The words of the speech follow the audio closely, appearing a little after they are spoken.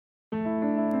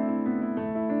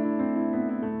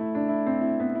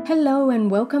Hello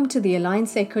and welcome to the Align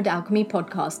Sacred Alchemy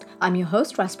podcast. I'm your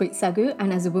host, Raspreet Sagu,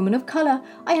 and as a woman of color,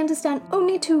 I understand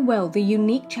only too well the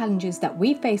unique challenges that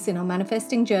we face in our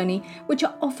manifesting journey, which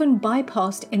are often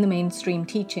bypassed in the mainstream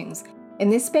teachings. In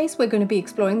this space, we're going to be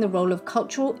exploring the role of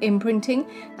cultural imprinting,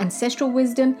 ancestral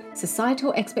wisdom,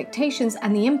 societal expectations,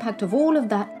 and the impact of all of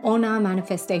that on our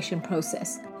manifestation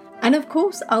process. And of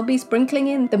course, I'll be sprinkling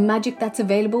in the magic that's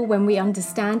available when we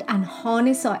understand and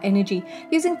harness our energy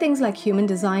using things like human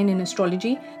design and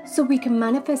astrology so we can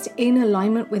manifest in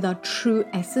alignment with our true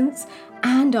essence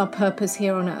and our purpose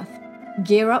here on earth.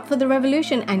 Gear up for the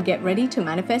revolution and get ready to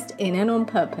manifest in and on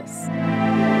purpose.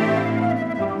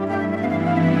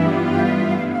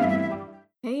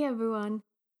 Hey everyone.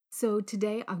 So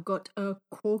today I've got a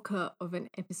corker of an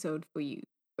episode for you.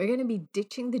 We're going to be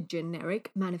ditching the generic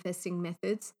manifesting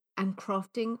methods and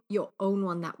crafting your own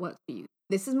one that works for you.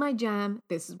 This is my jam.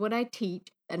 This is what I teach.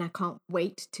 And I can't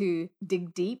wait to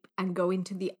dig deep and go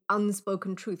into the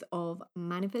unspoken truth of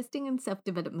manifesting and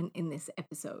self-development in this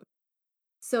episode.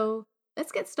 So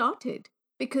let's get started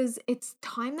because it's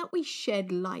time that we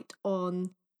shed light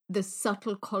on the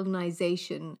subtle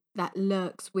colonization that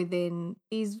lurks within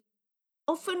these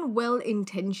often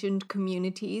well-intentioned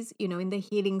communities, in the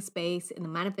healing space, in the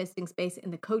manifesting space,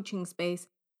 in the coaching space,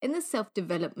 in the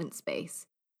self-development space.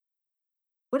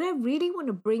 What I really want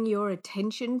to bring your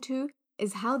attention to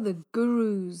is how the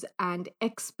gurus and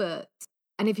experts,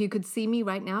 and if you could see me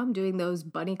right now, I'm doing those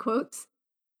bunny quotes,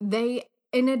 they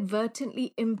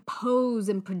inadvertently impose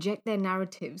and project their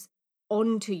narratives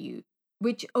onto you,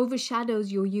 which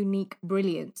overshadows your unique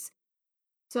brilliance.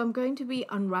 So I'm going to be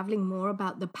unraveling more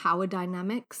about the power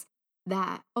dynamics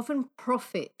that often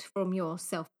profit from your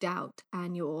self-doubt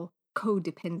and your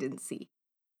codependency.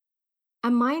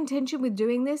 And my intention with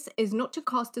doing this is not to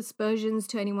cast aspersions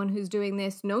to anyone who's doing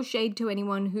this, no shade to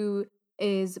anyone who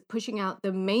is pushing out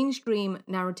the mainstream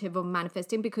narrative of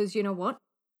manifesting, because you know what?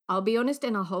 I'll be honest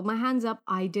and I'll hold my hands up.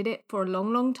 I did it for a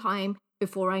long, long time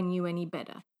before I knew any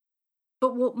better.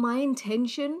 But what my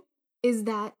intention is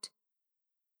that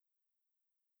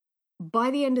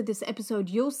by the end of this episode,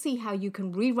 you'll see how you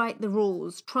can rewrite the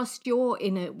rules, trust your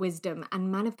inner wisdom,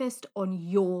 and manifest on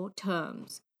your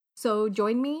terms. So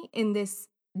join me in this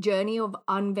journey of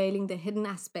unveiling the hidden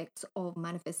aspects of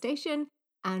manifestation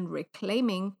and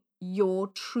reclaiming your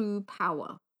true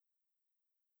power.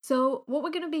 So what we're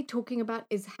going to be talking about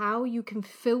is how you can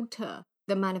filter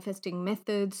the manifesting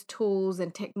methods, tools,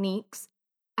 and techniques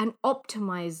and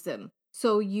optimize them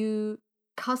so you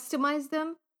customize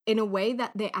them in a way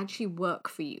that they actually work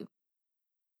for you.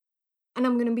 And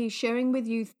I'm going to be sharing with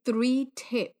you 3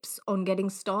 tips on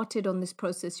getting started on this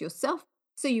process yourself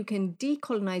so you can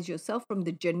decolonize yourself from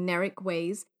the generic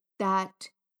ways that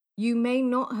you may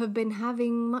not have been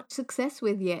having much success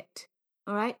with yet.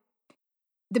 All right?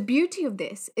 The beauty of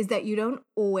this is that you don't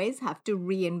always have to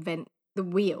reinvent the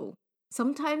wheel.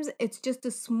 Sometimes it's just the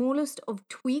smallest of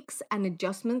tweaks and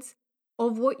adjustments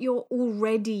of what you're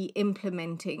already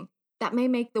implementing that may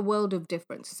make the world of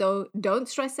difference. So don't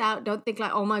stress out. Don't think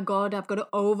like, oh my God, I've got to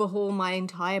overhaul my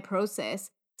entire process.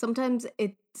 Sometimes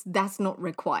that's not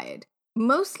required.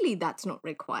 Mostly that's not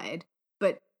required,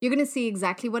 but you're going to see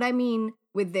exactly what I mean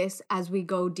with this as we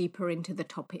go deeper into the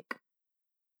topic.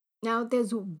 Now,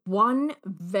 there's one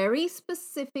very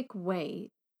specific way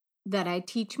that I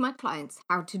teach my clients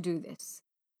how to do this.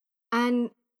 And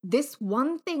this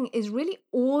one thing is really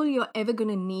all you're ever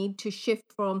going to need to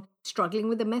shift from struggling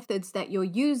with the methods that you're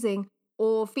using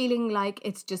or feeling like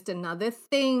it's just another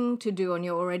thing to do on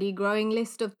your already growing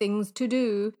list of things to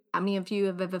do. How many of you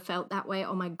have ever felt that way?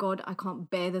 Oh my God, I can't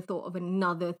bear the thought of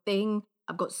another thing.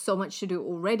 I've got so much to do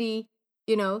already.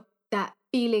 That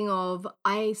feeling of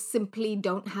I simply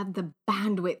don't have the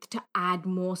bandwidth to add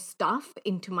more stuff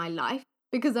into my life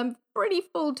because I'm pretty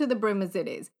full to the brim as it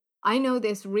is. I know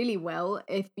this really well.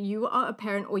 If you are a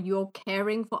parent or you're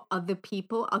caring for other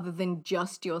people other than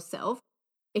just yourself,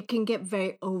 it can get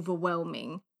very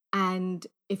overwhelming. And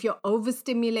if you're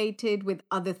overstimulated with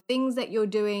other things that you're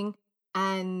doing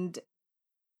and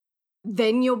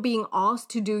then you're being asked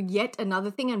to do yet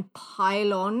another thing and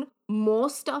pile on more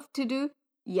stuff to do,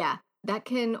 that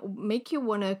can make you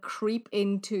want to creep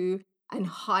into and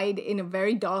hide in a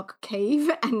very dark cave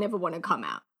and never want to come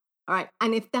out. All right.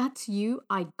 And if that's you,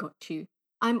 I got you.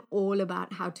 I'm all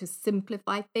about how to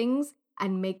simplify things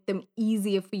and make them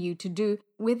easier for you to do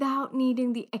without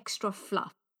needing the extra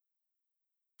fluff.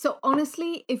 So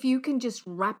honestly, if you can just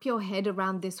wrap your head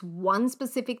around this one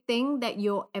specific thing that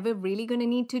you're ever really going to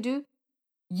need to do,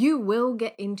 you will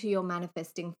get into your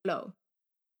manifesting flow.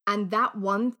 And that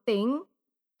one thing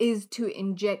is to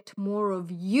inject more of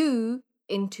you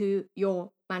into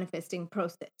your manifesting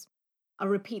process. I'll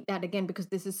repeat that again because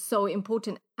this is so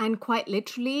important. And quite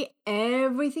literally,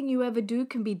 everything you ever do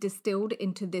can be distilled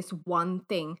into this one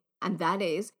thing, and that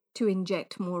is to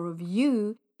inject more of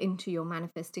you into your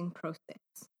manifesting process.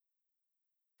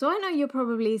 So I know you're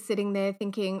probably sitting there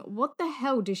thinking, what the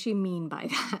hell does she mean by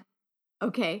that?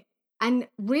 Okay. And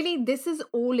really, this is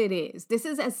all it is. This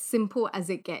is as simple as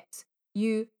it gets.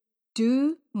 You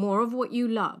do more of what you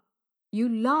love. You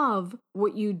love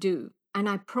what you do. And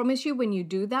I promise you, when you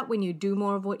do that, when you do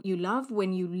more of what you love,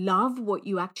 when you love what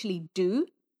you actually do,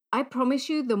 I promise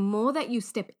you, the more that you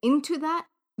step into that,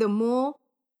 the more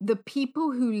the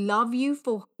people who love you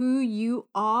for who you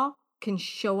are can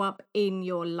show up in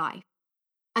your life.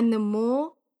 And the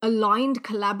more aligned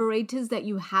collaborators that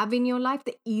you have in your life,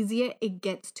 the easier it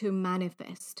gets to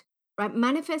manifest, right?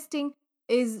 Manifesting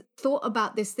is thought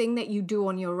about this thing that you do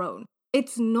on your own.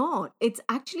 It's not. It's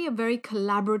actually a very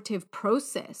collaborative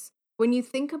process. When you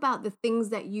think about the things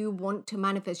that you want to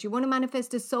manifest, you want to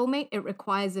manifest a soulmate, it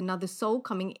requires another soul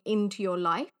coming into your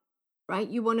life, right?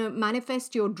 You want to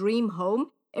manifest your dream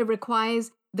home, it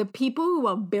requires the people who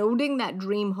are building that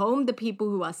dream home, the people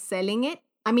who are selling it.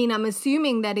 I mean, I'm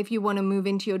assuming that if you want to move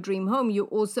into your dream home, you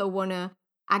also want to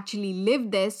actually live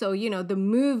there. So, the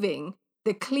moving,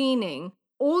 the cleaning,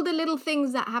 all the little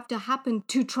things that have to happen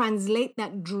to translate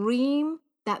that dream,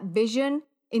 that vision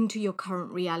into your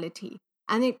current reality.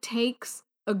 And it takes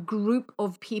a group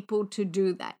of people to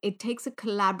do that. It takes a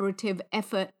collaborative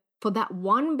effort for that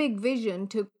one big vision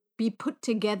to be put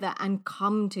together and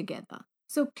come together.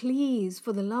 So please,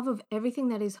 for the love of everything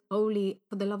that is holy,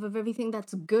 for the love of everything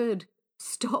that's good,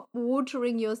 stop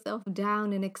watering yourself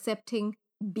down and accepting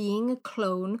being a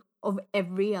clone of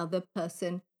every other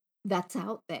person that's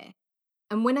out there.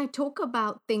 And when I talk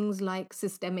about things like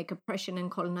systemic oppression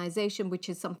and colonization, which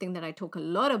is something that I talk a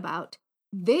lot about,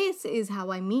 this is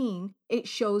how I mean it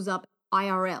shows up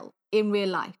IRL, in real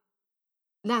life.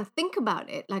 Now, think about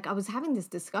it. Like, I was having this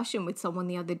discussion with someone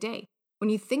the other day. When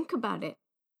you think about it,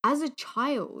 as a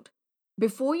child,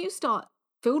 before you start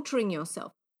filtering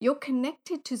yourself, you're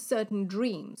connected to certain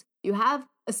dreams. You have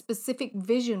a specific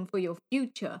vision for your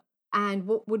future and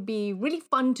what would be really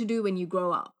fun to do when you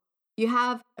grow up. You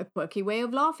have a quirky way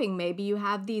of laughing. Maybe you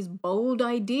have these bold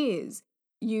ideas.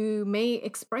 You may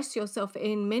express yourself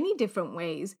in many different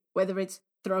ways, whether it's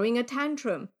throwing a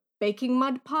tantrum, baking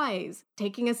mud pies,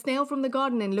 taking a snail from the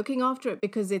garden and looking after it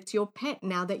because it's your pet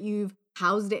now that you've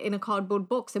housed it in a cardboard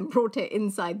box and brought it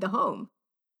inside the home.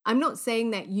 I'm not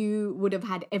saying that you would have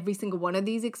had every single one of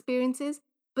these experiences,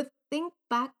 but think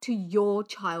back to your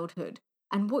childhood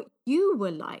and what you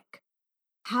were like.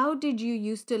 How did you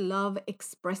used to love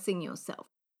expressing yourself?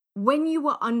 When you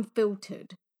were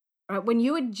unfiltered, right? When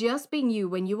you were just being you,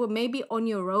 when you were maybe on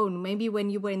your own, maybe when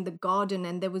you were in the garden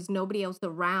and there was nobody else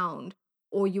around,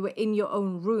 or you were in your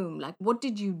own room, like what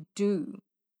did you do?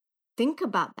 Think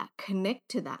about that, connect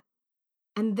to that.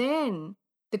 And then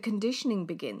the conditioning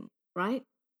begins, right?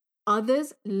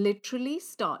 Others literally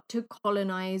start to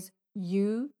colonize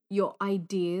you, your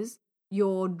ideas,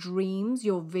 your dreams,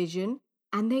 your vision,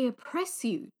 and they oppress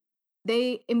you.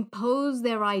 They impose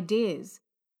their ideas,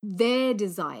 their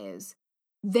desires,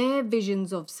 their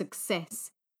visions of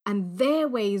success, and their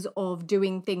ways of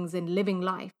doing things and living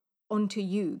life onto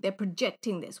you. They're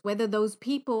projecting this, whether those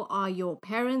people are your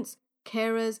parents,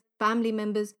 carers, family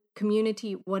members,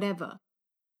 community, whatever.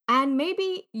 And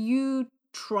maybe you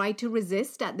try to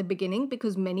resist at the beginning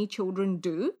because many children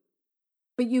do,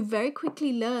 but you very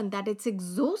quickly learn that it's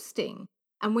exhausting.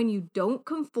 And when you don't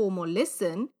conform or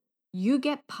listen, you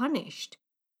get punished,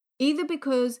 either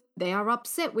because they are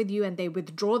upset with you and they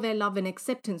withdraw their love and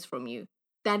acceptance from you.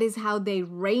 That is how they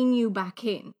rein you back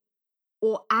in,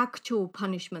 or actual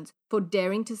punishments for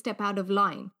daring to step out of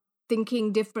line,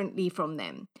 thinking differently from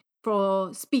them,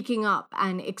 for speaking up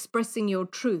and expressing your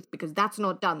truth, because that's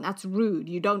not done, that's rude,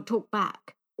 you don't talk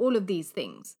back, all of these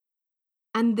things.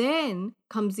 And then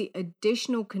comes the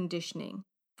additional conditioning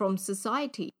from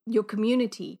society, your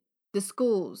community, the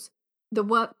schools, the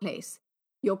workplace,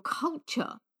 your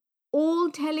culture,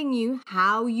 all telling you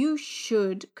how you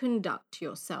should conduct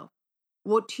yourself,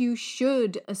 what you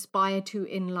should aspire to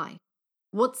in life,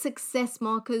 what success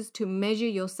markers to measure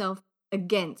yourself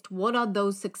against. What are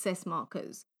those success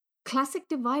markers? Classic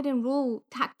divide and rule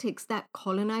tactics that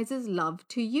colonizers love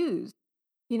to use.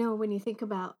 When you think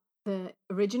about the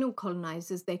original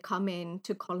colonizers, they come in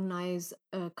to colonize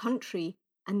a country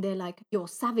and they're like, you're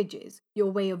savages.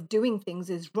 Your way of doing things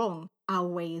is wrong. Our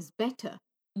way is better.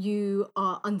 You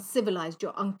are uncivilized.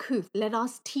 You're uncouth. Let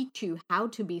us teach you how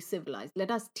to be civilized.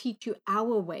 Let us teach you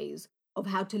our ways of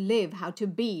how to live, how to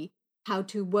be, how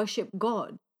to worship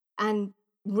God. And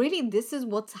really, this is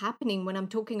what's happening when I'm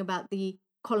talking about the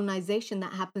colonization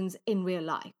that happens in real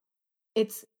life.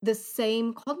 It's the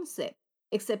same concept,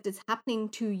 except it's happening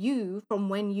to you from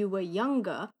when you were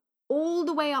younger all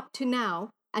the way up to now.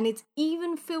 And it's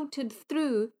even filtered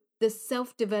through the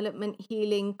self-development,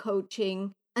 healing,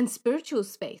 coaching, and spiritual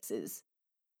spaces.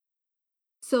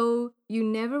 So you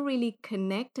never really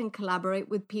connect and collaborate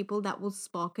with people that will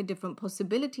spark a different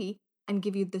possibility and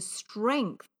give you the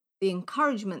strength, the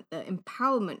encouragement, the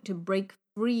empowerment to break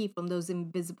free from those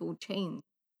invisible chains.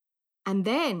 And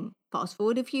then, fast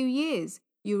forward a few years,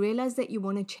 you realize that you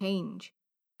want to change.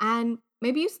 And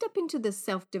maybe you step into the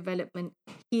self development,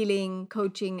 healing,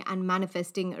 coaching, and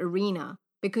manifesting arena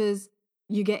because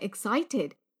you get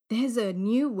excited. There's a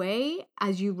new way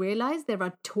as you realize there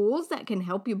are tools that can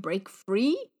help you break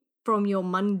free from your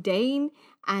mundane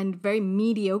and very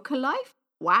mediocre life.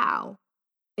 Wow.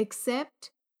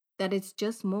 Except that it's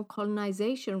just more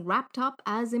colonization wrapped up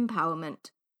as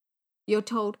empowerment. You're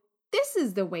told, this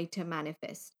is the way to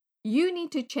manifest. You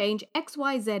need to change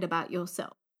XYZ about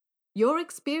yourself. Your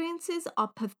experiences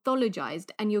are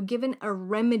pathologized and you're given a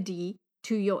remedy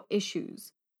to your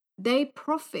issues. They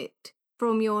profit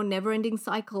from your never ending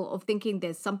cycle of thinking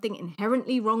there's something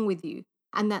inherently wrong with you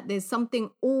and that there's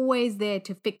something always there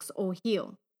to fix or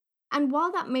heal. And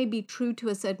while that may be true to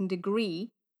a certain degree,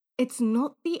 it's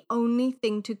not the only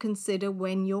thing to consider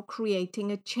when you're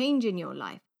creating a change in your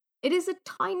life. It is a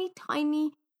tiny,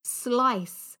 tiny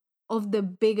slice of the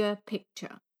bigger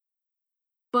picture.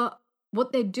 But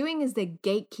what they're doing is they're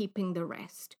gatekeeping the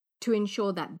rest to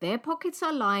ensure that their pockets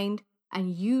are lined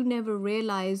and you never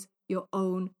realize your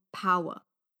own power.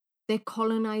 They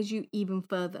colonize you even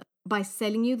further by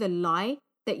selling you the lie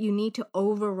that you need to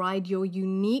override your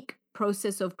unique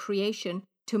process of creation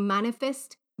to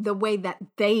manifest the way that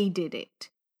they did it.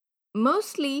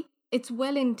 Mostly, it's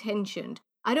well-intentioned.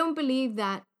 I don't believe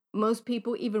that most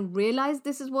people even realize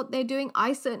this is what they're doing.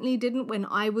 I certainly didn't when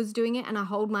I was doing it, and I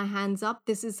hold my hands up.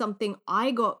 This is something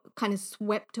I got kind of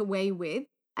swept away with,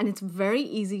 and it's very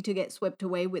easy to get swept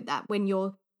away with that when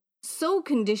you're so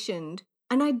conditioned.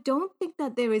 And I don't think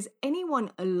that there is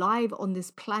anyone alive on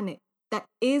this planet that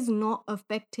is not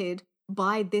affected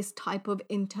by this type of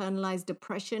internalized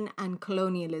depression and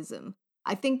colonialism.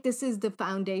 I think this is the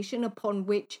foundation upon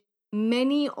which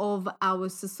many of our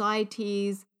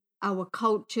societies, our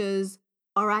cultures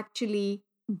are actually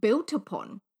built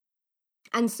upon.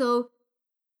 And so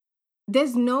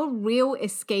there's no real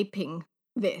escaping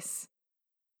this.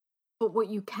 But what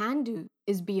you can do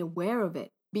is be aware of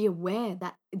it. Be aware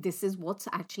that this is what's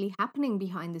actually happening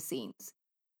behind the scenes.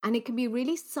 And it can be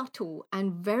really subtle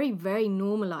and very, very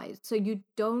normalized. So you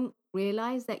don't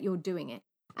realize that you're doing it.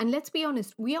 And let's be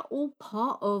honest, we are all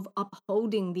part of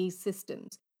upholding these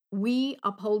systems. We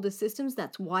uphold the systems,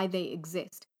 that's why they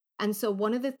exist. And so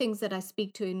one of the things that I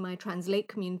speak to in my Translate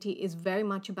community is very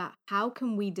much about how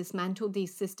can we dismantle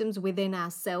these systems within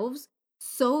ourselves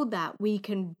so that we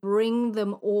can bring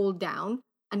them all down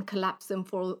and collapse them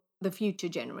for the future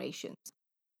generations.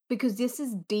 Because this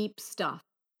is deep stuff.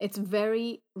 It's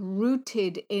very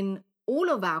rooted in all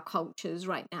of our cultures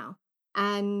right now.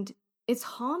 And it's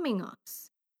harming us.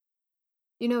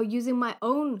 You know, using my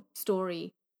own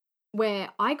story where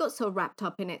I got so wrapped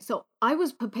up in it. So I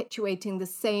was perpetuating the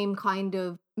same kind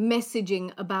of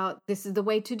messaging about this is the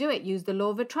way to do it. Use the law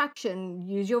of attraction,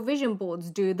 use your vision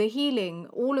boards, do the healing,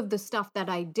 all of the stuff that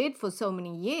I did for so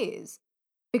many years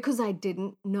because I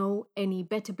didn't know any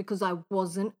better, because I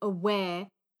wasn't aware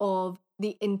of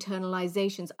the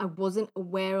internalizations. I wasn't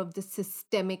aware of the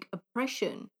systemic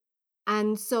oppression.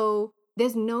 And so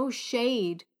there's no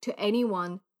shade to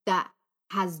anyone that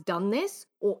has done this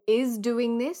or is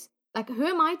doing this. Like, who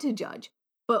am I to judge?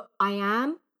 But I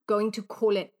am going to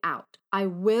call it out. I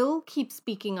will keep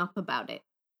speaking up about it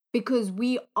because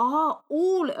we are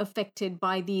all affected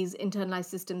by these internalized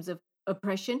systems of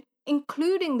oppression,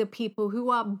 including the people who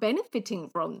are benefiting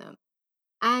from them.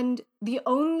 And the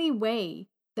only way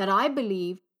that I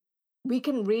believe we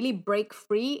can really break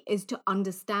free is to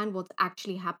understand what's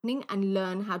actually happening and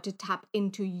learn how to tap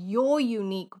into your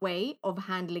unique way of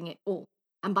handling it all.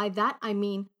 And by that, I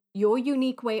mean your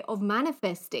unique way of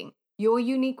manifesting, your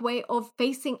unique way of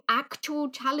facing actual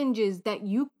challenges that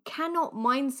you cannot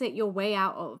mindset your way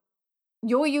out of,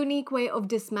 your unique way of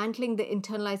dismantling the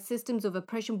internalized systems of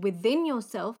oppression within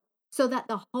yourself so that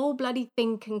the whole bloody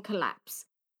thing can collapse,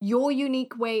 your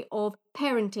unique way of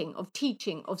parenting, of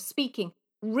teaching, of speaking,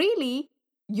 really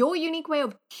your unique way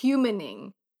of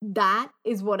humaning. That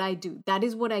is what I do. That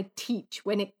is what I teach.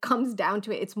 When it comes down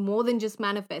to it, it's more than just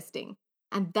manifesting.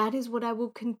 And that is what I will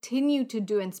continue to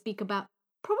do and speak about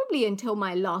probably until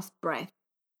my last breath.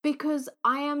 because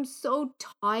I am so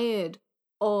tired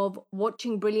of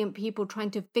watching brilliant people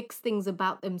trying to fix things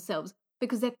about themselves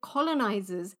because their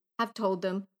colonizers have told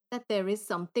them that there is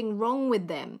something wrong with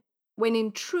them, when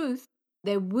in truth,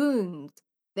 their wounds,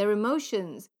 their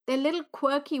emotions, their little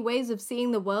quirky ways of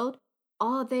seeing the world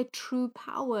are their true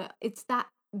power. It's that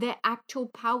their actual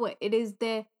power. It is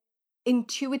their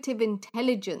intuitive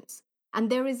intelligence. And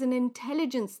there is an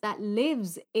intelligence that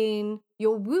lives in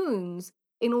your wounds,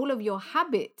 in all of your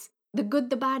habits, the good,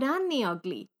 the bad, and the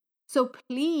ugly. So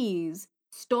please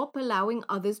stop allowing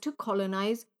others to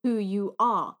colonize who you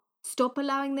are. Stop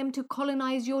allowing them to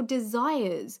colonize your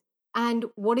desires and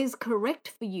what is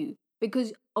correct for you,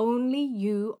 because only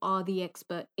you are the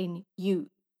expert in you.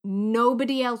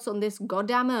 Nobody else on this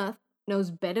goddamn earth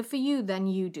knows better for you than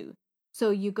you do.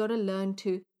 So you got to learn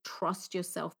to trust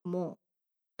yourself more.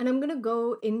 And I'm going to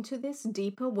go into this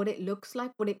deeper, what it looks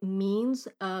like, what it means.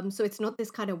 So it's not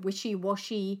this kind of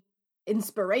wishy-washy,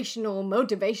 inspirational,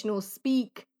 motivational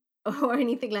speak or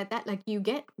anything like that. Like, you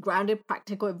get grounded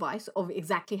practical advice of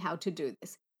exactly how to do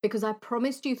this. Because I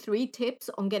promised you 3 tips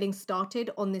on getting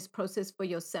started on this process for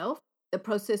yourself. The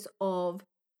process of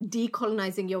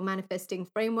decolonizing your manifesting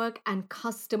framework and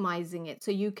customizing it so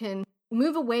you can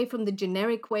move away from the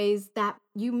generic ways that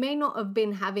you may not have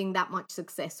been having that much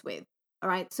success with. All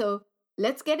right, so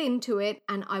let's get into it,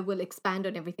 and I will expand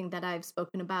on everything that I've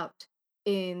spoken about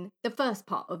in the first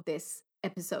part of this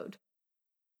episode.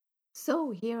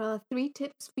 So, here are 3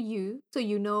 tips for you so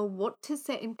you know what to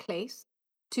set in place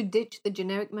to ditch the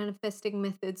generic manifesting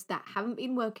methods that haven't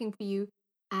been working for you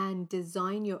and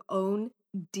design your own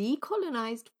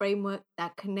decolonized framework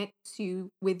that connects you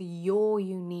with your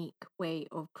unique way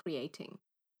of creating.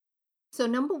 So,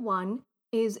 number 1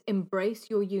 is embrace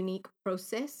your unique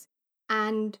process.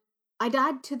 And I'd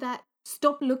add to that,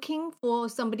 stop looking for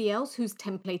somebody else who's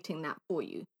templating that for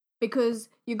you. Because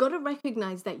you got to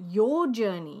recognize that your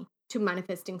journey to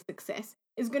manifesting success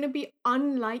is going to be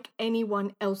unlike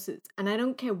anyone else's. And I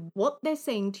don't care what they're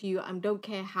saying to you, I don't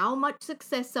care how much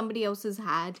success somebody else has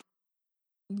had,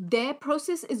 their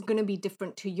process is going to be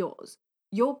different to yours.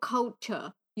 Your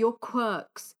culture, your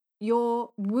quirks, your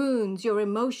wounds, your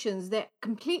emotions, they're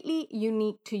completely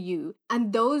unique to you.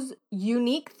 And those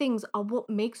unique things are what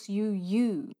makes you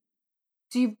you.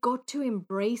 So you've got to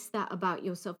embrace that about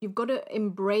yourself. You've got to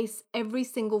embrace every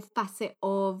single facet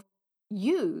of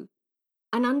you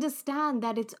and understand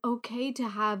that it's okay to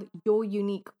have your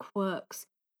unique quirks,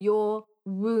 your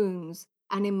wounds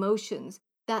and emotions,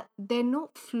 that they're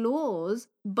not flaws,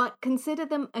 but consider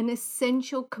them an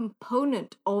essential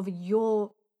component of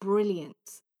your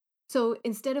brilliance. So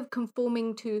instead of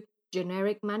conforming to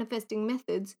generic manifesting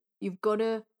methods, you've got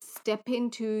to step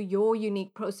into your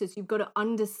unique process. You've got to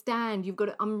understand, you've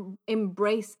got to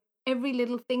embrace every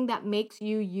little thing that makes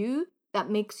you you, that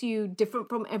makes you different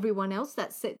from everyone else,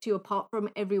 that sets you apart from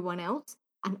everyone else,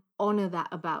 and honor that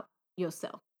about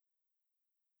yourself.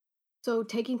 So,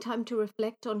 taking time to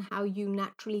reflect on how you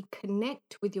naturally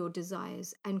connect with your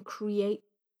desires and create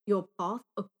your path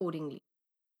accordingly.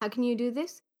 How can you do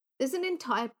this? There's an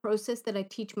entire process that I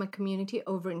teach my community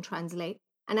over in Translate.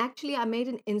 And actually, I made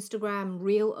an Instagram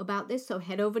reel about this. So,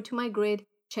 head over to my grid,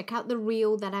 check out the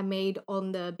reel that I made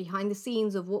on the behind the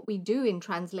scenes of what we do in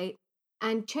Translate,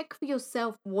 and check for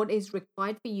yourself what is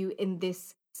required for you in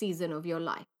this season of your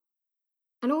life.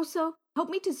 And also, help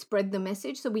me to spread the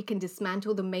message so we can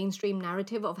dismantle the mainstream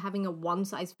narrative of having a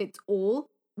one-size-fits-all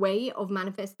way of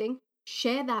manifesting.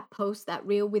 Share that post, that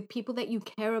reel, with people that you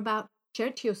care about. Share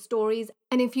it to your stories.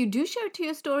 And if you do share it to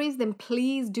your stories, then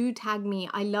please do tag me.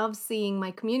 I love seeing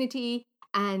my community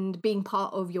and being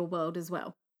part of your world as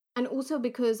well. And also,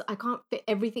 because I can't fit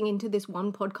everything into this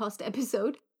one podcast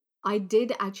episode, I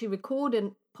did actually record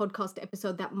a podcast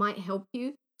episode that might help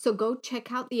you. So go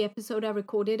check out the episode I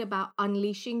recorded about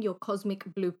unleashing your cosmic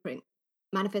blueprint,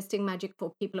 manifesting magic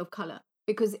for people of color.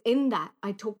 Because in that,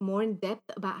 I talk more in depth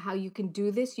about how you can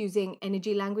do this using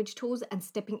energy language tools and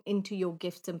stepping into your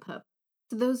gifts and purpose.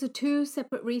 So those are 2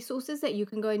 separate resources that you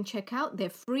can go and check out. They're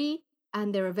free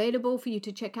and they're available for you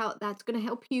to check out. That's going to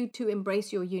help you to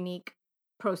embrace your unique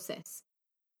process.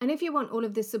 And if you want all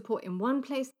of this support in one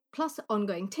place, plus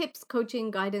ongoing tips,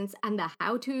 coaching, guidance, and the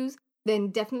how-tos,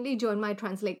 then definitely join my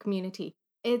Translate community.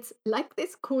 It's like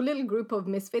this cool little group of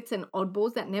misfits and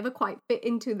oddballs that never quite fit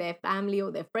into their family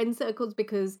or their friend circles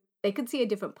because they could see a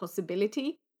different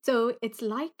possibility. So it's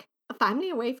like a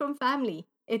family away from family.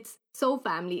 It's soul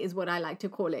family is what I like to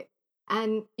call it.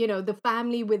 And, the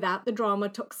family without the drama,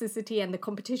 toxicity, and the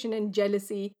competition and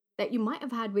jealousy that you might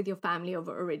have had with your family of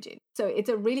origin. So it's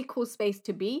a really cool space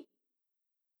to be.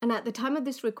 And at the time of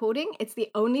this recording, it's the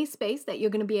only space that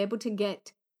you're going to be able to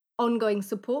get ongoing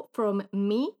support from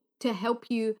me to help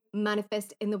you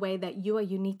manifest in the way that you are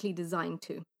uniquely designed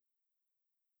to.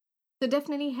 So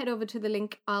definitely head over to the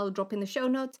link I'll drop in the show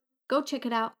notes. Go check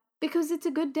it out because it's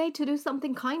a good day to do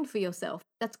something kind for yourself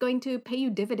that's going to pay you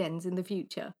dividends in the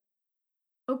future.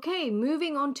 Okay,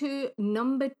 moving on to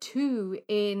number 2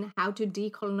 in how to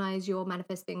decolonize your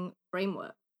manifesting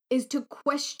framework is to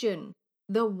question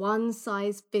the one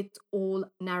size fits all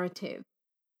narrative,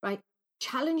 right?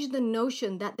 Challenge the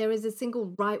notion that there is a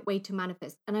single right way to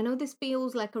manifest. And I know this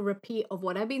feels like a repeat of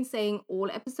what I've been saying all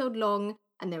episode long,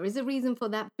 and there is a reason for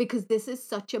that because this is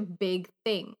such a big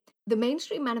thing. The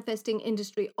mainstream manifesting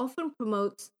industry often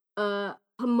promotes a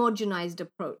homogenized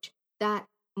approach that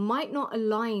might not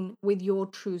align with your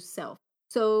true self.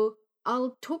 So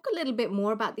I'll talk a little bit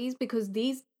more about these because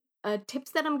these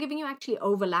tips that I'm giving you actually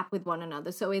overlap with one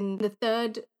another. So in the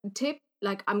third tip,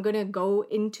 like I'm going to go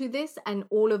into this and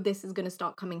all of this is going to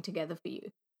start coming together for you.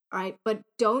 All right. But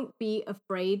don't be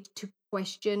afraid to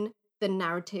question the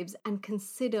narratives and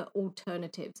consider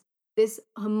alternatives. This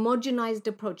homogenized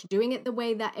approach, doing it the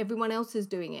way that everyone else is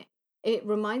doing it, it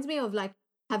reminds me of like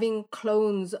having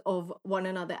clones of one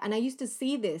another. And I used to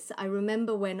see this. I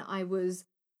remember when I was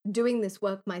doing this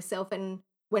work myself and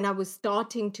when I was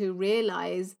starting to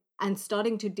realize and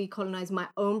starting to decolonize my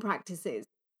own practices,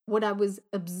 what I was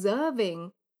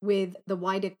observing with the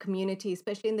wider community,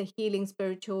 especially in the healing,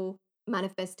 spiritual,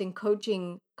 manifesting,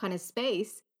 coaching kind of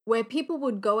space, where people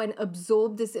would go and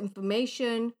absorb this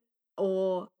information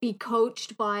or be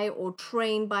coached by or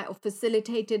trained by or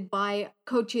facilitated by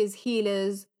coaches,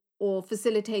 healers, or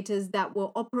facilitators that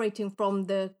were operating from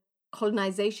the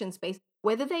colonization space,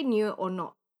 whether they knew it or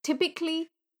not. Typically,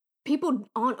 people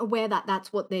aren't aware that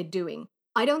that's what they're doing.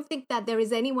 I don't think that there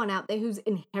is anyone out there who's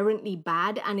inherently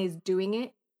bad and is doing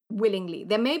it willingly.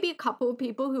 There may be a couple of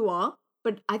people who are,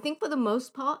 but I think for the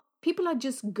most part, people are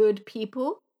just good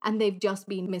people and they've just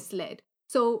been misled.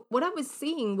 So what I was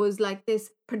seeing was like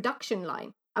this production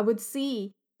line. I would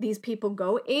see these people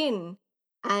go in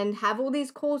and have all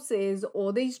these courses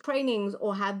or these trainings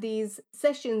or have these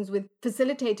sessions with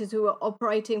facilitators who are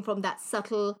operating from that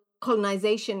subtle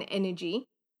colonization energy.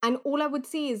 And all I would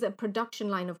see is a production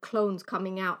line of clones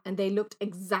coming out, and they looked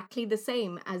exactly the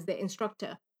same as their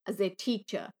instructor, as their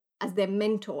teacher, as their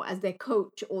mentor, as their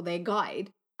coach or their guide.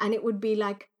 And it would be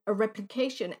like a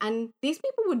replication. And these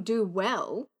people would do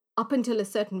well up until a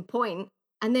certain point,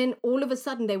 and then all of a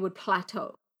sudden they would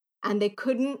plateau and they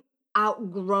couldn't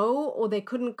outgrow or they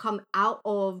couldn't come out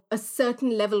of a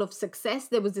certain level of success.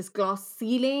 There was this glass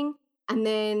ceiling, and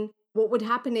then what would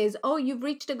happen is, oh, you've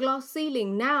reached a glass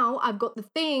ceiling. Now I've got the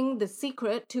thing, the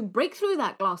secret to break through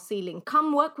that glass ceiling.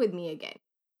 Come work with me again.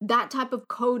 That type of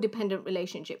codependent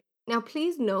relationship. Now,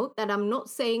 please note that I'm not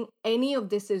saying any of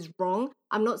this is wrong.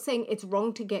 I'm not saying it's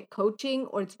wrong to get coaching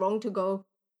or it's wrong to go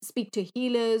speak to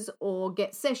healers or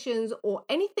get sessions or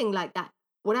anything like that.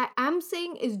 What I am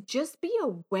saying is just be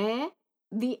aware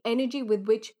the energy with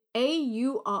which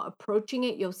you are approaching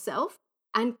it yourself,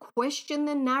 and question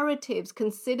the narratives,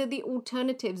 consider the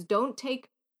alternatives. Don't take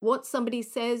what somebody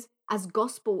says as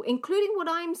gospel, including what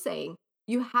I'm saying.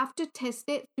 You have to test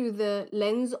it through the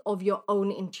lens of your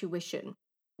own intuition.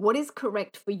 What is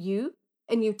correct for you?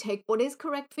 And you take what is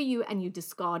correct for you and you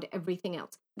discard everything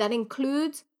else. That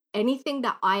includes anything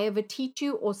that I ever teach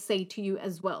you or say to you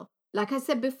as well. Like I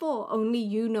said before, only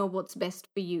you know what's best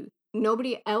for you.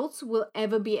 Nobody else will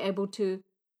ever be able to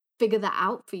figure that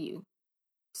out for you.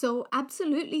 So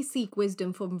absolutely seek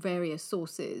wisdom from various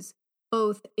sources,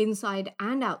 both inside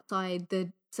and outside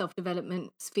the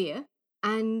self-development sphere,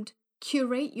 and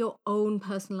curate your own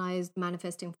personalized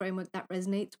manifesting framework that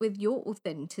resonates with your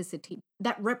authenticity,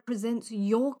 that represents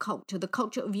your culture, the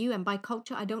culture of you. And by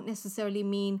culture, I don't necessarily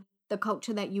mean the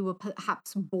culture that you were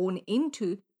perhaps born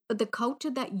into, but the culture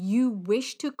that you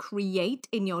wish to create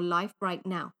in your life right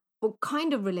now. What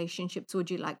kind of relationships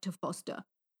would you like to foster?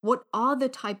 What are the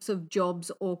types of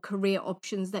jobs or career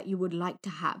options that you would like to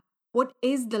have? What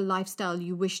is the lifestyle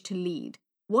you wish to lead?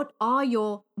 What are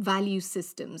your value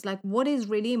systems? Like, what is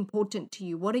really important to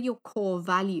you? What are your core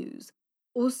values?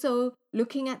 Also,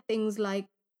 looking at things like,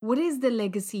 what is the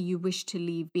legacy you wish to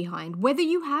leave behind? Whether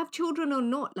you have children or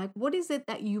not, like, what is it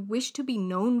that you wish to be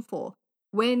known for?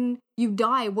 When you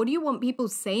die, what do you want people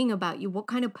saying about you? What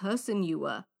kind of person you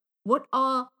were? What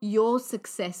are your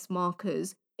success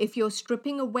markers? If you're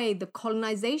stripping away the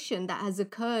colonization that has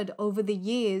occurred over the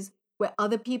years, where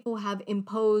other people have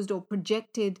imposed or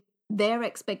projected their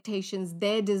expectations,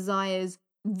 their desires,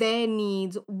 their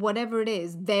needs, whatever it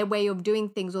is, their way of doing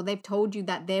things, or they've told you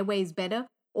that their way is better,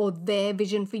 or their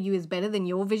vision for you is better than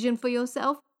your vision for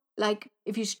yourself. Like,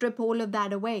 if you strip all of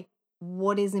that away,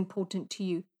 what is important to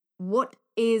you? what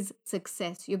is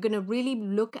success. You're going to really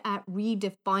look at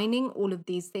redefining all of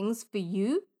these things for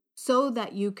you so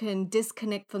that you can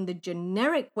disconnect from the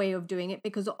generic way of doing it,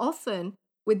 because often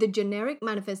with the generic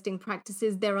manifesting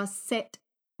practices, there are set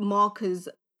markers,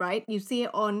 right? You see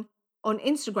it on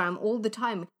Instagram all the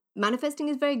time. Manifesting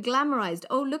is very glamorized.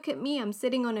 Oh, look at me. I'm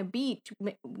sitting on a beach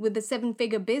with a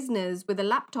 7-figure business with a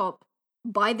laptop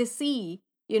by the sea,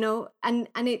 and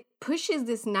it pushes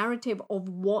this narrative of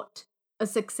what a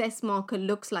success marker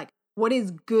looks like, what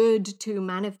is good to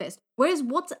manifest. Whereas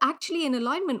what's actually in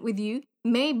alignment with you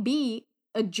may be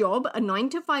a job, a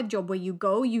 9-to-5 job where you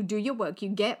go, you do your work, you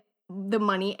get the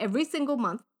money every single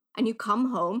month, and you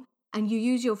come home and you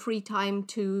use your free time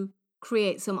to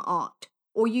create some art,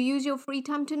 or you use your free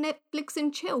time to Netflix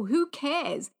and chill. Who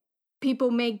cares?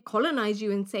 People may colonize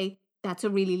you and say, that's a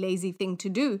really lazy thing to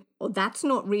do, or that's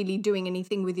not really doing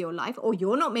anything with your life, or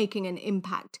you're not making an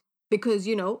impact because,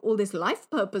 all this life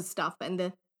purpose stuff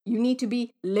and you need to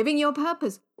be living your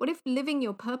purpose. What if living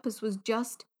your purpose was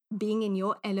just being in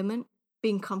your element,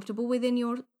 being comfortable within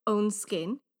your own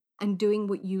skin and doing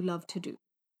what you love to do?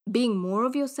 Being more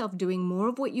of yourself, doing more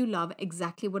of what you love,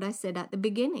 exactly what I said at the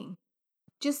beginning.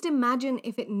 Just imagine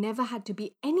if it never had to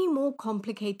be any more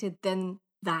complicated than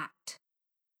that.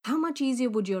 How much easier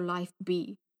would your life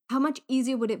be? How much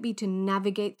easier would it be to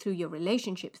navigate through your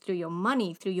relationships, through your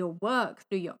money, through your work,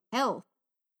 through your health,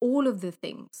 all of the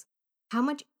things? How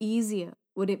much easier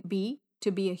would it be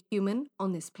to be a human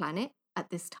on this planet at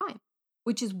this time?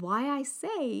 Which is why I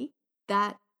say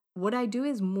that what I do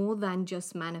is more than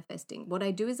just manifesting. What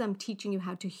I do is I'm teaching you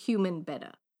how to human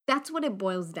better. That's what it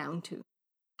boils down to.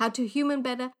 How to human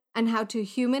better, and how to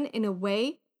human in a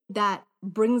way that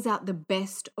brings out the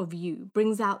best of you,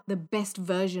 brings out the best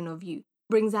version of you,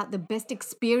 brings out the best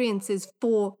experiences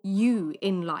for you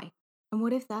in life. And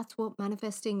what if that's what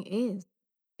manifesting is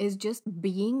just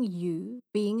being you,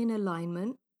 being in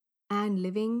alignment and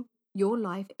living your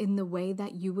life in the way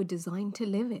that you were designed to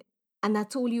live it. And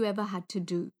that's all you ever had to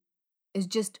do, is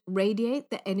just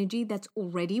radiate the energy that's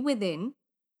already within,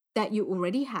 that you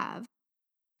already have,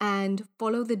 and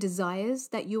follow the desires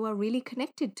that you are really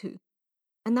connected to.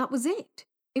 And that was it.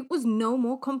 It was no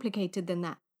more complicated than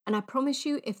that. And I promise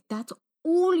you, if that's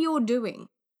all you're doing,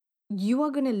 you are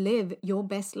going to live your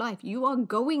best life. You are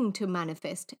going to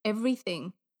manifest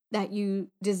everything that you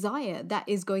desire, that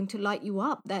is going to light you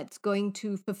up, that's going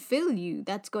to fulfill you,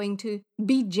 that's going to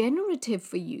be generative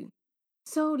for you.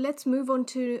 So let's move on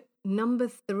to number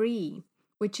 3,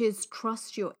 which is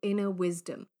trust your inner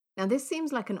wisdom. Now, this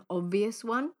seems like an obvious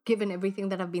one, given everything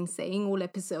that I've been saying all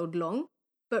episode long.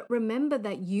 But remember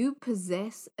that you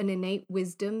possess an innate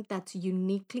wisdom that's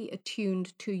uniquely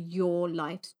attuned to your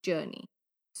life's journey.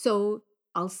 So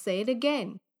I'll say it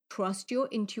again, trust your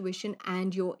intuition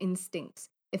and your instincts.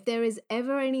 If there is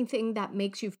ever anything that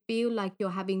makes you feel like you're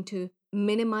having to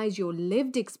minimize your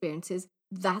lived experiences,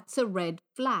 that's a red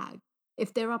flag.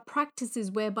 If there are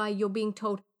practices whereby you're being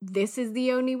told this is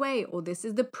the only way or this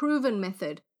is the proven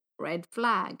method, red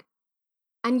flag.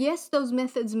 And yes, those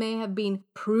methods may have been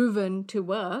proven to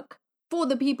work for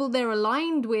the people they're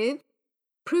aligned with.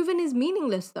 Proven is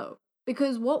meaningless though,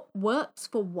 because what works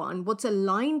for one, what's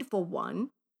aligned for one,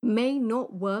 may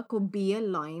not work or be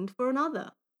aligned for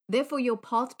another. Therefore, your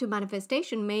path to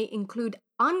manifestation may include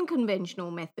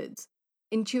unconventional methods,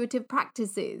 intuitive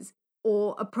practices,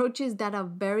 or approaches that are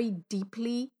very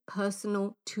deeply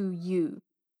personal to you.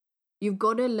 You've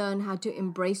got to learn how to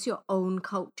embrace your own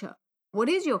culture. What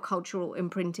is your cultural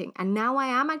imprinting? And now I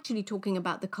am actually talking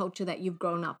about the culture that you've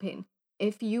grown up in.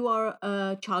 If you are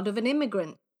a child of an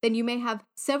immigrant, then you may have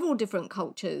several different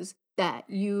cultures that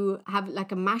you have,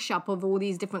 like a mashup of all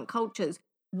these different cultures.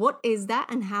 What is that,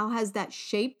 and how has that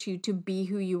shaped you to be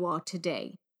who you are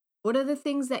today? What are the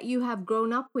things that you have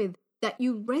grown up with that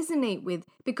you resonate with?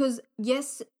 Because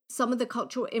yes, some of the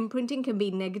cultural imprinting can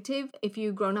be negative. If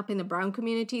you've grown up in the brown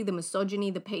community, the misogyny,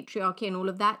 the patriarchy, and all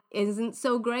of that isn't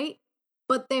so great.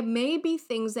 But there may be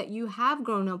things that you have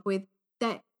grown up with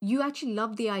that you actually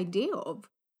love the idea of.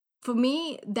 For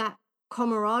me, that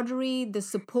camaraderie, the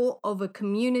support of a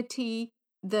community,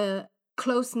 the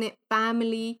close-knit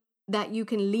family that you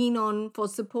can lean on for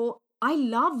support, I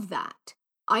love that.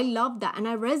 I love that, and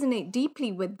I resonate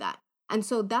deeply with that. And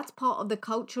so that's part of the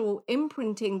cultural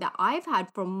imprinting that I've had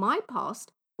from my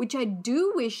past, which I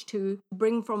do wish to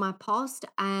bring from my past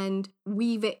and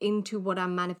weave it into what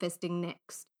I'm manifesting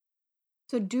next.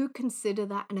 So do consider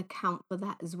that and account for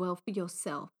that as well for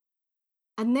yourself.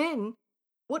 And then,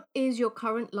 what is your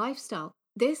current lifestyle?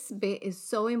 This bit is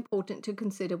so important to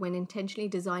consider when intentionally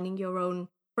designing your own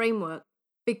framework,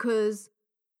 because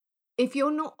if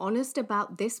you're not honest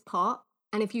about this part,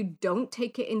 And if you don't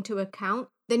take it into account,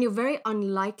 then you're very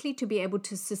unlikely to be able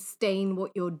to sustain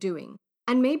what you're doing.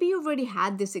 And maybe you've already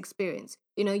had this experience.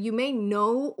 You may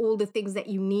know all the things that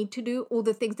you need to do, all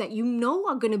the things that you know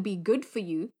are going to be good for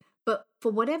you, but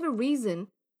for whatever reason,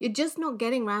 you're just not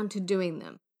getting around to doing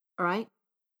them. All right.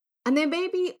 And there may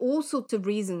be all sorts of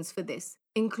reasons for this,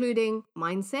 including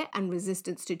mindset and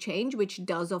resistance to change, which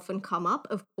does often come up.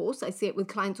 Of course, I see it with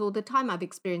clients all the time. I've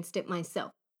experienced it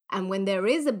myself. And when there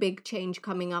is a big change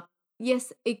coming up,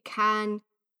 yes, it can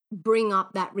bring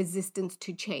up that resistance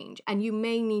to change. And you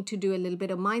may need to do a little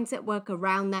bit of mindset work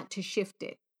around that to shift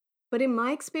it. But in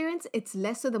my experience, it's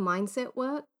less of the mindset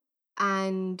work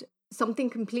and something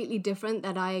completely different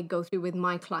that I go through with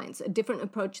my clients, a different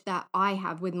approach that I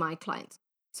have with my clients.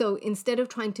 So instead of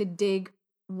trying to dig,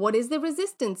 what is the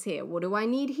resistance here? What do I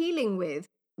need healing with?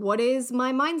 What is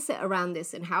my mindset around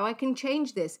this and how I can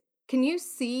change this? Can you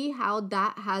see how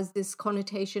that has this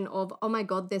connotation of, oh my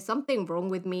God, there's something wrong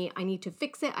with me. I need to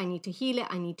fix it. I need to heal it.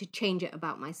 I need to change it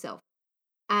about myself.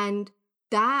 And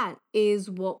that is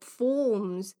what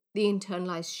forms the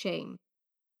internalized shame.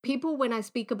 People, when I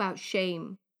speak about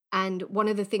shame, and one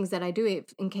of the things that I do, if,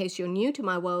 in case you're new to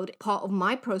my world, part of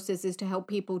my process is to help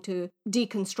people to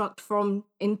deconstruct from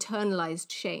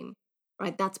internalized shame,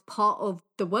 right? That's part of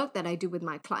the work that I do with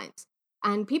my clients.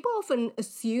 And people often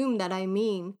assume that I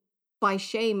mean by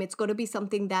shame, it's got to be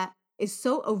something that is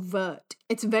so overt.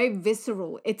 It's very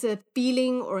visceral. It's a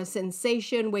feeling or a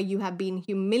sensation where you have been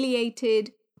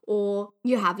humiliated or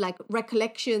you have like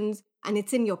recollections and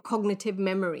it's in your cognitive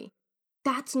memory.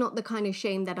 That's not the kind of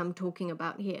shame that I'm talking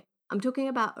about here. I'm talking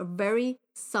about a very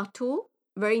subtle,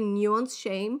 very nuanced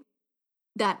shame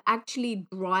that actually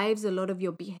drives a lot of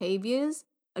your behaviors,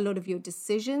 a lot of your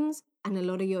decisions, and a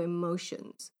lot of your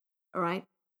emotions. All right.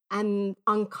 And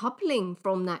uncoupling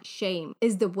from that shame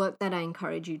is the work that I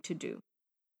encourage you to do.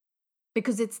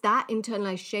 Because it's that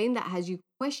internalized shame that has you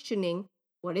questioning,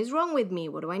 what is wrong with me?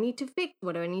 What do I need to fix?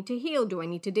 What do I need to heal? Do I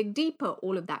need to dig deeper?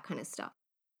 All of that kind of stuff.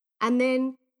 And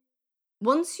then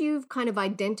once you've kind of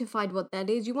identified what that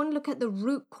is, you want to look at the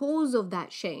root cause of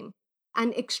that shame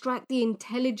and extract the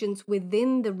intelligence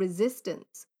within the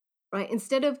resistance, right?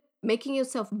 Instead of making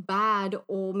yourself bad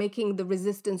or making the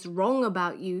resistance wrong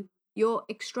about you, you're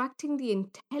extracting the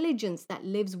intelligence that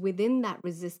lives within that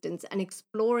resistance and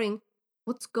exploring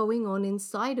what's going on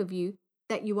inside of you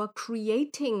that you are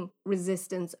creating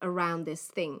resistance around this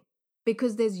thing,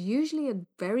 because there's usually a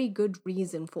very good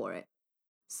reason for it.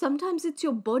 Sometimes it's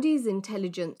your body's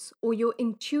intelligence or your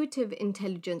intuitive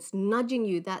intelligence nudging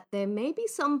you that there may be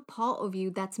some part of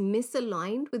you that's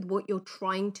misaligned with what you're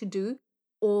trying to do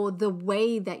or the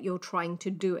way that you're trying to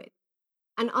do it.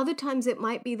 And other times it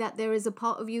might be that there is a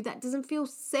part of you that doesn't feel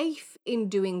safe in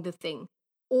doing the thing,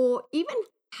 or even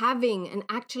having and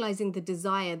actualizing the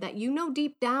desire that you know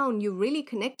deep down you're really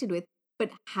connected with,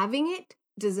 but having it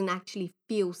doesn't actually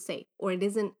feel safe or it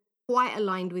isn't quite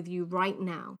aligned with you right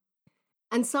now.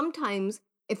 And sometimes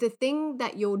if the thing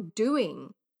that you're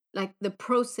doing, like the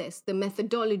process, the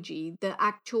methodology, the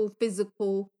actual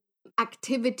physical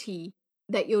activity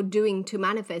that you're doing to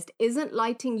manifest isn't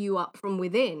lighting you up from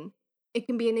within, it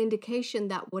can be an indication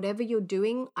that whatever you're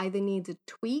doing either needs a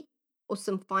tweak or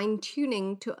some fine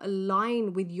tuning to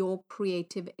align with your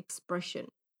creative expression.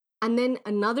 And then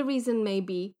another reason may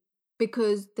be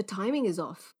because the timing is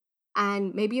off.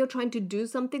 And maybe you're trying to do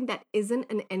something that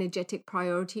isn't an energetic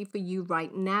priority for you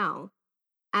right now.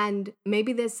 And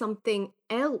maybe there's something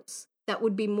else that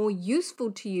would be more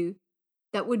useful to you,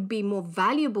 that would be more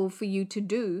valuable for you to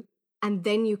do. And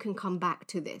then you can come back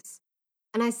to this.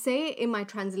 And I say it in my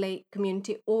Translate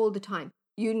community all the time.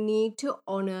 You need to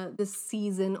honor the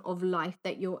season of life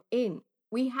that you're in.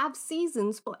 We have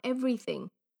seasons for everything,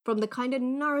 from the kind of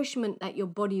nourishment that your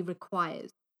body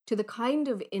requires to the kind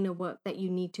of inner work that you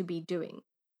need to be doing,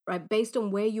 right? Based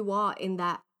on where you are in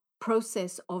that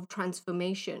process of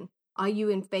transformation. Are you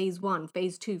in phase 1,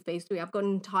 phase 2, phase 3? I've got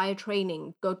an entire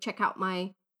training. Go check out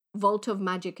my Vault of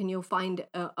Magic and you'll find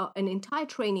an entire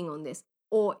training on this.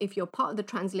 Or if you're part of the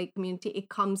Translate community, it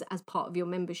comes as part of your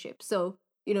membership. So,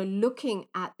 looking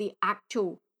at the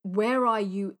actual, where are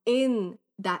you in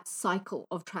that cycle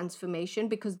of transformation?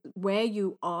 Because where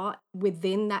you are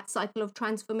within that cycle of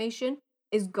transformation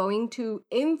is going to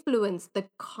influence the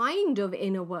kind of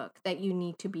inner work that you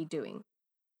need to be doing.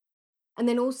 And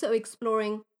then also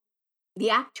exploring the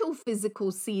actual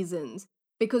physical seasons,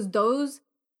 because those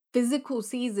physical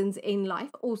seasons in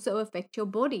life also affect your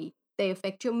body. They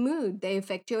affect your mood, they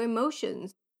affect your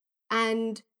emotions.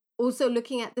 And also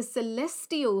looking at the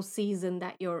celestial season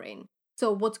that you're in.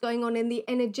 So what's going on in the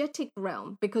energetic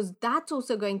realm, because that's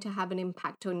also going to have an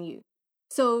impact on you.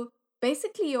 So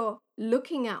basically you're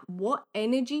looking at what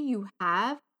energy you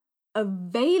have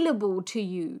available to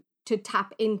you to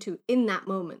tap into in that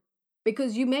moment.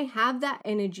 Because you may have that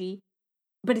energy,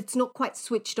 but it's not quite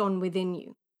switched on within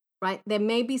you, right? There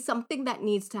may be something that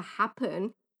needs to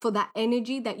happen for that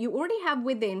energy that you already have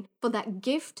within, for that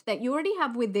gift that you already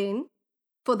have within,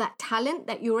 for that talent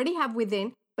that you already have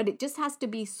within, but it just has to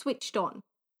be switched on.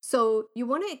 So you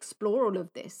want to explore all of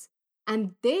this.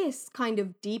 And this kind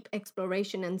of deep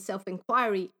exploration and self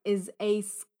inquiry is a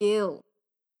skill.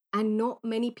 And not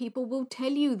many people will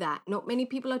tell you that. Not many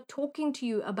people are talking to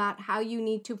you about how you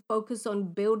need to focus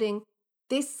on building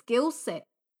this skill set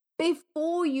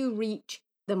before you reach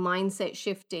the mindset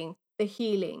shifting, the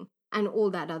healing, and all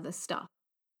that other stuff.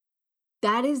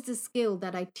 That is the skill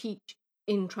that I teach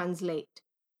in Translate.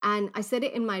 And I said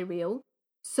it in my reel.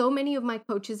 So many of my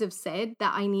coaches have said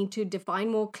that I need to define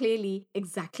more clearly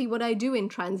exactly what I do in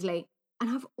Translate. And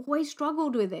I've always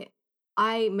struggled with it.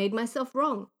 I made myself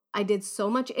wrong. I did so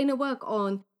much inner work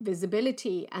on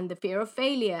visibility and the fear of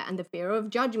failure and the fear of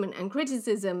judgment and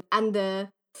criticism and the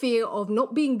fear of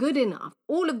not being good enough,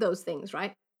 all of those things,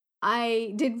 right?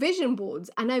 I did vision boards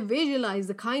and I visualized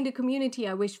the kind of community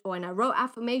I wished for, and I wrote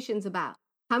affirmations about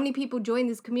how many people join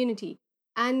this community.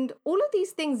 And all of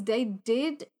these things, they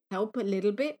did help a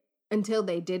little bit until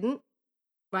they didn't,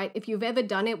 right? If you've ever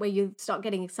done it where you start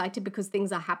getting excited because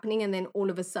things are happening and then all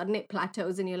of a sudden it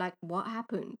plateaus and you're like, what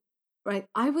happened? Right?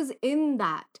 I was in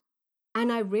that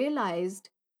and I realized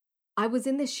I was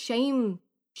in this shame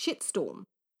shitstorm.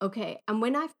 Okay. And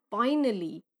when I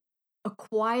finally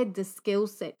acquired the skill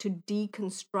set to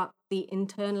deconstruct the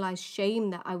internalized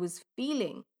shame that I was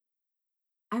feeling,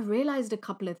 I realized a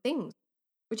couple of things,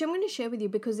 which I'm going to share with you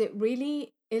because it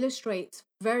really illustrates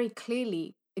very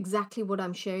clearly exactly what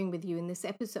I'm sharing with you in this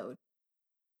episode.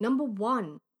 Number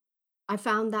one, I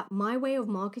found that my way of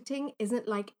marketing isn't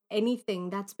like anything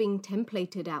that's being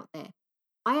templated out there.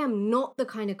 I am not the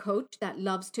kind of coach that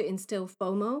loves to instill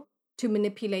FOMO to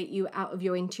manipulate you out of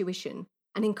your intuition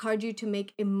and encourage you to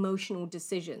make emotional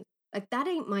decisions. Like, that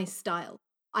ain't my style.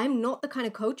 I'm not the kind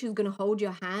of coach who's going to hold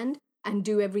your hand and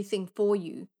do everything for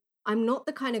you. I'm not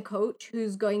the kind of coach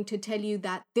who's going to tell you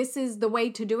that this is the way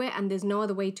to do it and there's no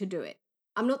other way to do it.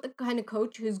 I'm not the kind of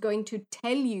coach who's going to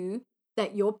tell you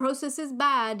that your process is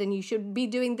bad and you should be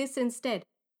doing this instead.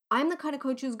 I'm the kind of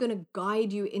coach who's going to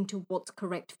guide you into what's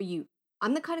correct for you.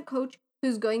 I'm the kind of coach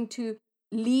who's going to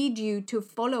lead you to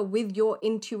follow with your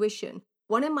intuition.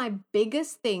 One of my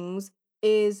biggest things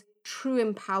is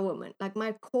true empowerment, like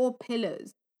my core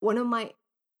pillars. One of my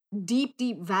deep,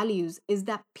 deep values is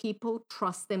that people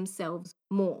trust themselves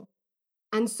more.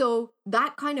 And so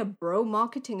that kind of bro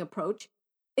marketing approach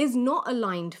is not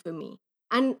aligned for me.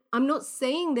 And I'm not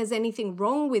saying there's anything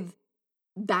wrong with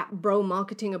that bro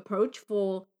marketing approach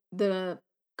for the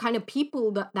kind of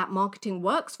people that marketing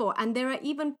works for. And there are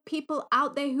even people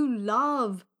out there who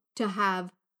love to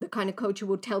have the kind of coach who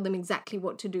will tell them exactly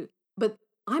what to do. But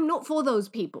I'm not for those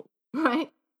people,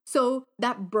 right? So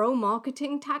that bro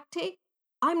marketing tactic,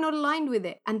 I'm not aligned with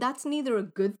it. And that's neither a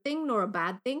good thing nor a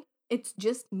bad thing. It's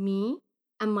just me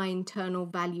and my internal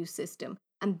value system.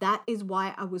 And that is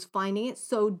why I was finding it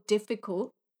so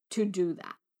difficult to do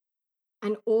that.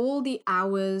 And all the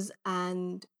hours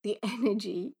and the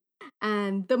energy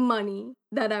and the money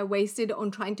that I wasted on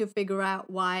trying to figure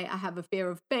out why I have a fear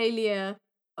of failure,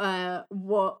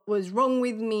 what was wrong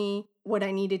with me, what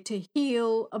I needed to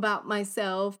heal about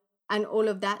myself, and all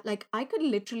of that. Like, I could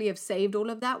literally have saved all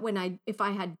of that if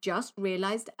I had just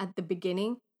realized at the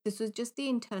beginning this was just the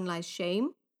internalized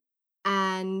shame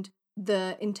and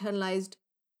the internalized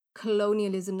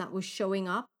colonialism that was showing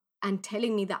up and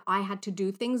telling me that I had to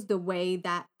do things the way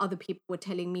that other people were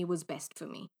telling me was best for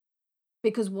me.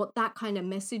 Because what that kind of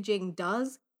messaging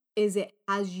does is it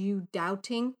has you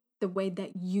doubting the way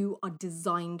that you are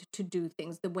designed to do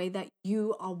things, the way that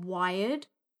you are wired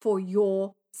for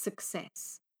your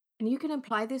success. And you can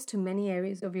apply this to many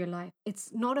areas of your life.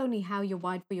 It's not only how you're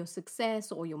wired for your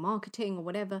success or your marketing or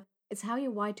whatever, it's how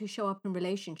you're wired to show up in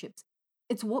relationships.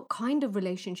 It's what kind of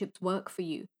relationships work for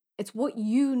you. It's what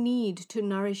you need to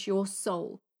nourish your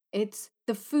soul. It's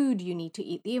the food you need to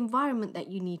eat, the environment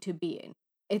that you need to be in.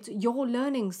 It's your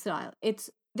learning style.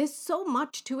 There's so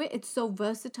much to it. It's so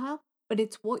versatile, but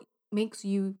it's what makes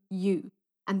you you.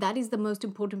 And that is the most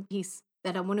important piece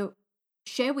that I want to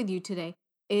share with you today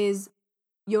is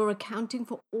you're accounting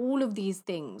for all of these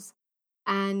things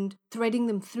and threading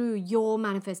them through your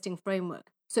manifesting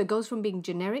framework. So it goes from being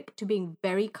generic to being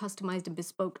very customized and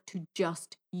bespoke to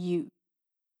just you.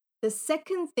 The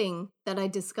second thing that I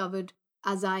discovered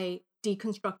as I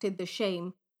deconstructed the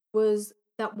shame was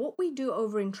that what we do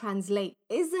over in Translate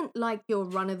isn't like your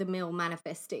run-of-the-mill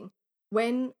manifesting.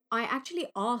 When I actually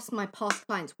asked my past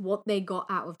clients what they got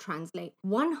out of Translate,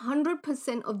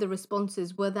 100% of the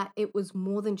responses were that it was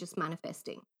more than just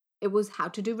manifesting. It was how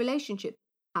to do relationships,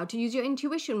 how to use your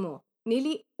intuition more.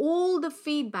 Nearly all the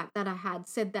feedback that I had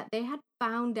said that they had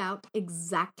found out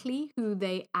exactly who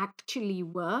they actually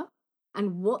were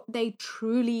and what they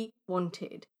truly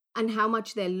wanted, and how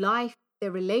much their life,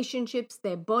 their relationships,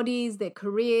 their bodies, their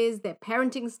careers, their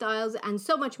parenting styles, and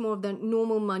so much more of the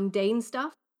normal mundane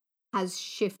stuff has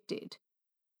shifted.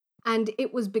 And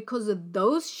it was because of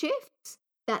those shifts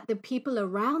that the people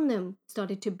around them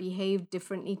started to behave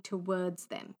differently towards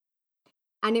them.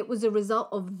 And it was a result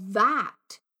of that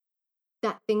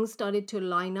things started to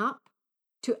line up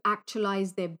to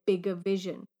actualize their bigger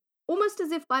vision, almost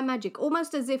as if by magic,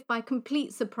 almost as if by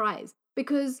complete surprise,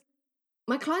 because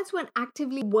my clients weren't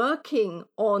actively working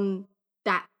on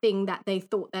that thing that they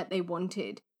thought that they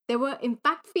wanted. They were, in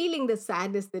fact, feeling the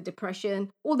sadness, the depression,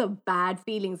 all the bad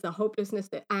feelings, the hopelessness,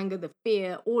 the anger, the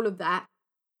fear, all of that,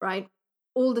 right?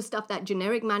 All the stuff that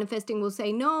generic manifesting will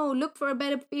say, no, look for a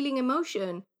better feeling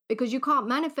emotion, because you can't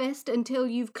manifest until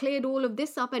you've cleared all of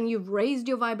this up and you've raised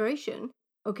your vibration,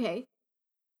 okay?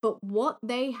 But what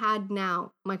they had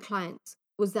now, my clients,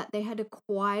 was that they had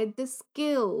acquired the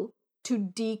skill to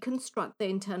deconstruct the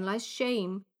internalized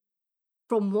shame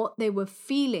from what they were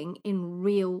feeling in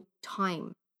real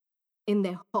time, in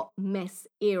their hot mess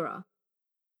era.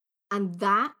 And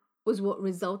that was what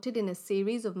resulted in a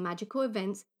series of magical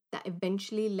events that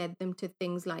eventually led them to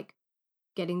things like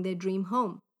getting their dream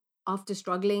home after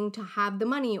struggling to have the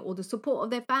money or the support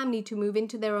of their family to move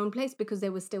into their own place because they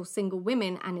were still single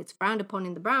women and it's frowned upon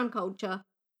in the brown culture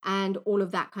and all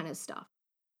of that kind of stuff.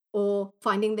 Or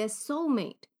finding their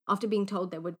soulmate after being told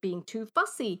they were being too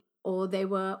fussy, or they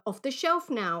were off the shelf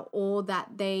now, or that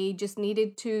they just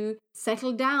needed to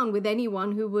settle down with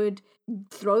anyone who would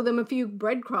throw them a few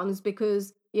breadcrumbs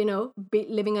because,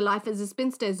 living a life as a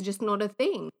spinster is just not a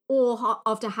thing. Or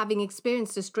after having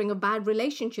experienced a string of bad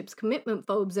relationships, commitment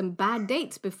phobes, and bad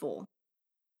dates before.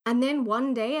 And then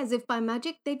one day, as if by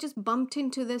magic, they just bumped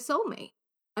into their soulmate.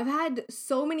 I've had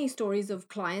so many stories of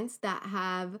clients that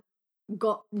have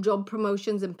got job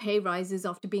promotions and pay rises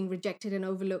after being rejected and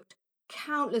overlooked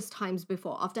countless times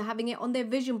before, after having it on their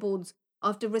vision boards,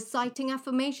 after reciting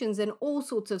affirmations and all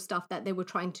sorts of stuff that they were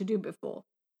trying to do before.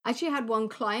 I actually had one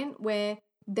client where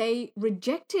they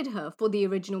rejected her for the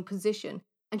original position,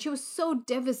 and she was so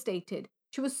devastated.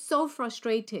 She was so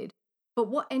frustrated. But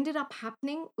what ended up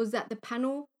happening was that the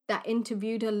panel that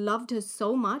interviewed her loved her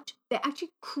so much, they actually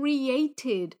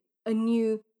created a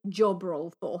new job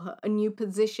role for her, a new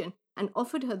position, and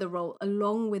offered her the role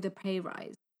along with a pay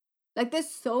rise. Like, there's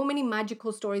so many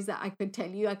magical stories that I could tell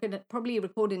you. I could probably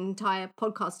record an entire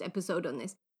podcast episode on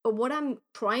this. But what I'm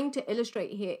trying to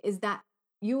illustrate here is that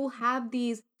you'll have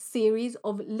these series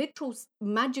of literal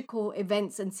magical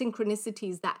events and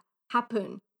synchronicities that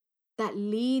happen that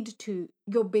lead to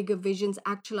your bigger visions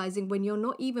actualizing when you're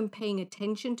not even paying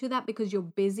attention to that because you're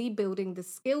busy building the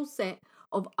skill set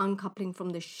of uncoupling from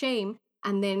the shame.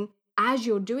 And then as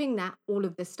you're doing that, all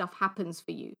of this stuff happens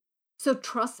for you. So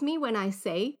trust me when I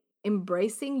say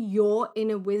embracing your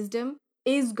inner wisdom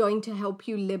is going to help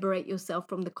you liberate yourself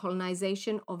from the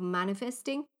colonization of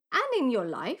manifesting and in your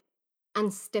life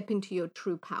and step into your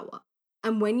true power.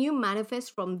 And when you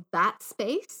manifest from that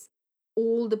space,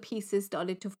 all the pieces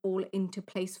started to fall into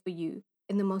place for you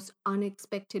in the most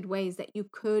unexpected ways that you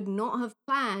could not have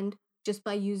planned just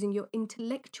by using your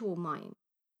intellectual mind,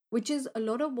 which is a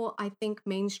lot of what I think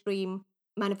mainstream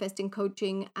manifesting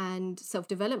coaching and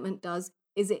self-development does.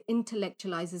 Is it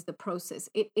intellectualizes the process.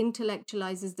 It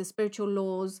intellectualizes the spiritual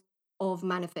laws of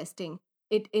manifesting.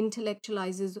 It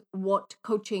intellectualizes what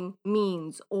coaching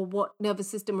means or what nervous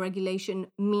system regulation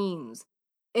means.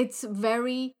 It's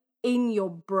very in your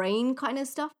brain kind of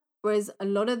stuff, whereas a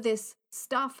lot of this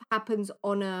stuff happens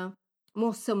on a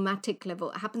more somatic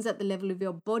level. It happens at the level of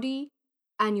your body,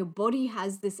 and your body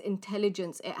has this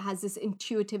intelligence. It has this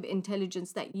intuitive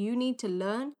intelligence that you need to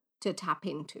learn to tap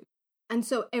into. And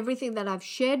so everything that I've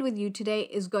shared with you today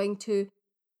is going to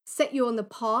set you on the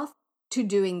path to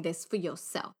doing this for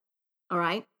yourself. All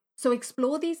right? So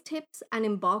explore these tips and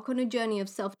embark on a journey of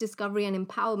self-discovery and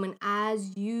empowerment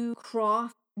as you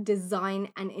craft, design,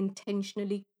 and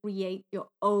intentionally create your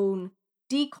own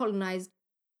decolonized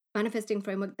manifesting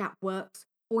framework that works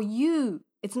for you.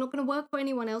 It's not going to work for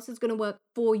anyone else. It's going to work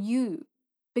for you,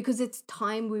 because it's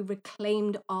time we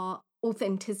reclaimed our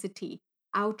authenticity,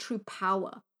 our true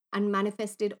power, and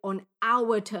manifested on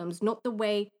our terms, not the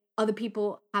way other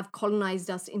people have colonized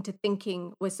us into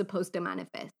thinking we're supposed to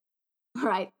manifest. All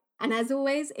right. And as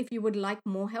always, if you would like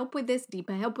more help with this,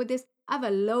 deeper help with this, I have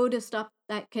a load of stuff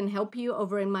that can help you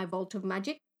over in my Vault of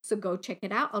Magic. So go check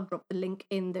it out. I'll drop the link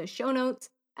in the show notes.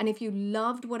 And if you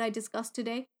loved what I discussed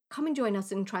today, come and join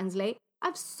us in Translate. I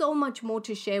have so much more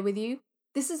to share with you.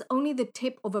 This is only the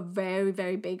tip of a very,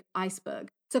 very big iceberg.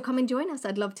 So come and join us.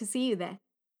 I'd love to see you there.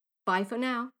 Bye for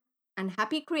now, and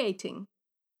happy creating.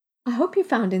 I hope you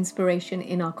found inspiration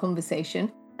in our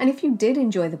conversation. And if you did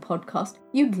enjoy the podcast,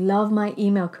 you'd love my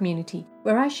email community,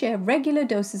 where I share regular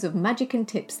doses of magic and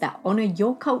tips that honor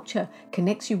your culture,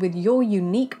 connects you with your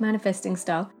unique manifesting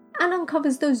style, and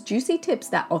uncovers those juicy tips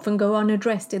that often go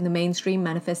unaddressed in the mainstream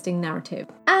manifesting narrative.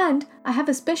 And I have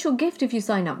a special gift if you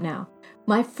sign up now.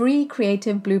 My free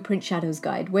Creative Blueprint Shadows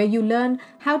Guide, where you learn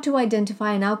how to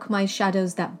identify and alchemize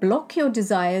shadows that block your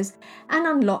desires and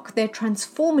unlock their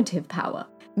transformative power.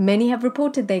 Many have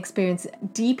reported they experienced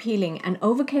deep healing and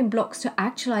overcame blocks to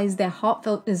actualize their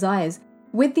heartfelt desires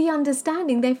with the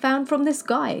understanding they found from this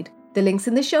guide. The link's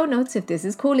in the show notes if this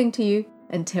is calling to you.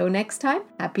 Until next time,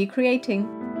 happy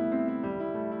creating.